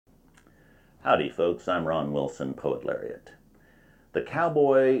Howdy folks, I'm Ron Wilson, Poet Laureate. The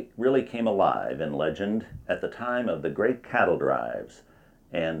cowboy really came alive in legend at the time of the great cattle drives,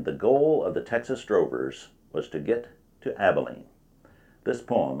 and the goal of the Texas drovers was to get to Abilene. This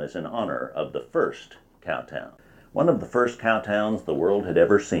poem is in honor of the first cowtown. One of the first cowtowns the world had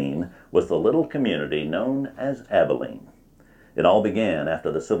ever seen was the little community known as Abilene. It all began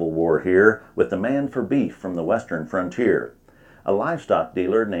after the Civil War here with the man for beef from the western frontier. A livestock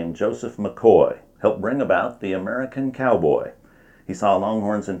dealer named Joseph McCoy helped bring about the American cowboy. He saw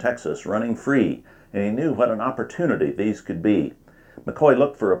longhorns in Texas running free, and he knew what an opportunity these could be. McCoy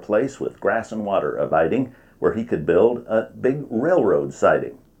looked for a place with grass and water abiding where he could build a big railroad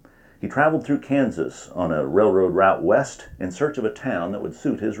siding. He traveled through Kansas on a railroad route west in search of a town that would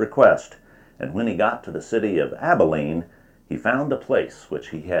suit his request, and when he got to the city of Abilene, he found a place which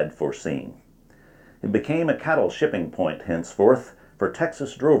he had foreseen. It became a cattle shipping point henceforth for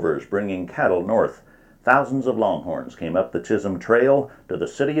Texas drovers bringing cattle north. Thousands of longhorns came up the Chisholm Trail to the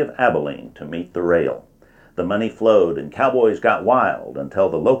city of Abilene to meet the rail. The money flowed and cowboys got wild until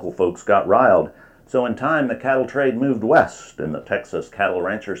the local folks got riled. So in time the cattle trade moved west in the Texas cattle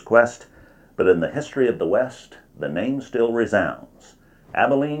rancher's quest. But in the history of the West, the name still resounds.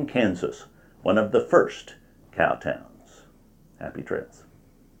 Abilene, Kansas, one of the first cowtowns. Happy trails.